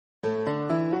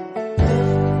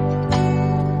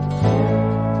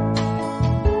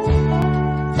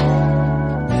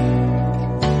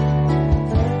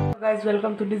guys,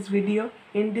 welcome to this video.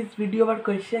 In this video our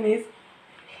question is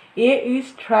A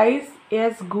is thrice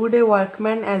as good a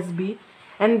workman as B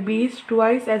and B is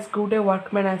twice as good a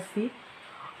workman as C.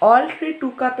 All three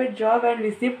took up a job and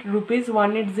received rupees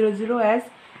 1800 as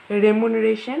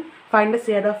remuneration. Find the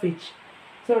share of each.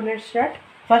 So let's start.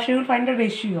 First we will find the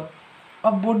ratio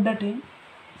of both the team.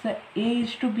 So A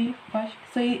is to B first.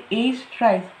 So A is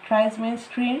thrice. Thrice means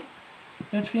 3.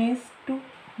 So 3 is to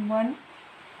 1.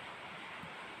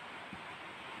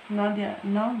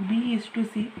 Now B is to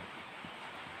C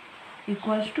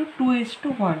equals to 2 is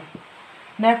to 1.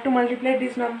 Now I have to multiply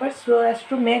these numbers so as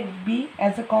to make B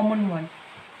as a common one.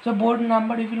 So both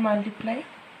number we will multiply.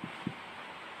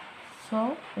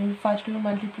 So first we will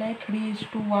multiply 3 is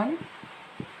to 1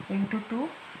 into 2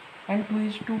 and 2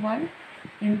 is to 1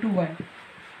 into 1.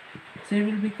 So it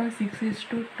will become 6 is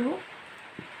to 2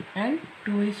 and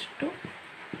 2 is to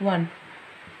 1.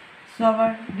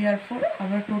 So therefore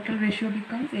our total ratio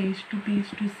becomes A is to B is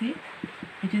to C,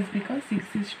 which is becomes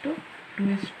 6 is to 2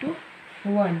 is to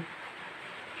 1.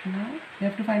 Now we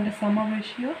have to find the sum of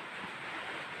ratio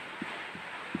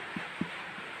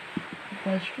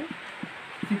equals to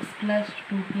 6 plus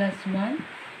 2 plus 1,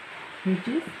 which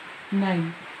is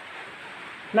 9.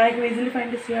 Now I can easily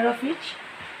find the share of each.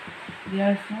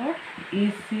 Therefore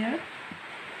A share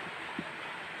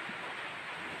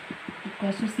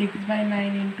equals to 6 by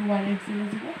 9 into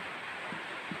 1800.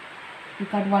 We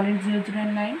cut 1800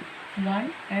 and 9,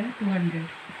 1 and 200.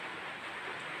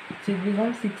 So it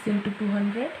becomes 6 into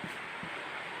 200,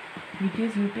 which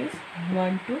is rupees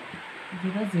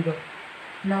 1200.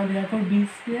 Now therefore B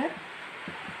share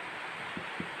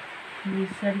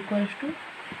equals to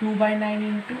 2 by 9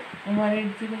 into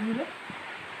 1800,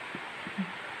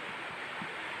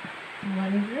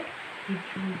 100,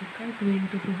 which will become 2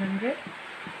 into 200,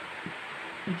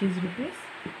 which is rupees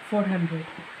 400.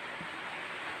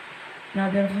 Now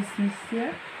therefore C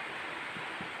share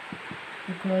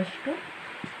equals to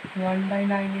 1 by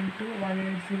 9 into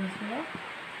 1800,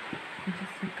 which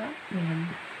is become 1.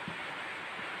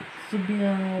 So be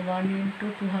 1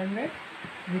 into 200,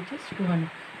 which is 200.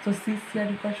 So C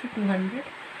share equals to 200,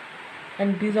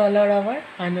 and these all are our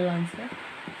final answer.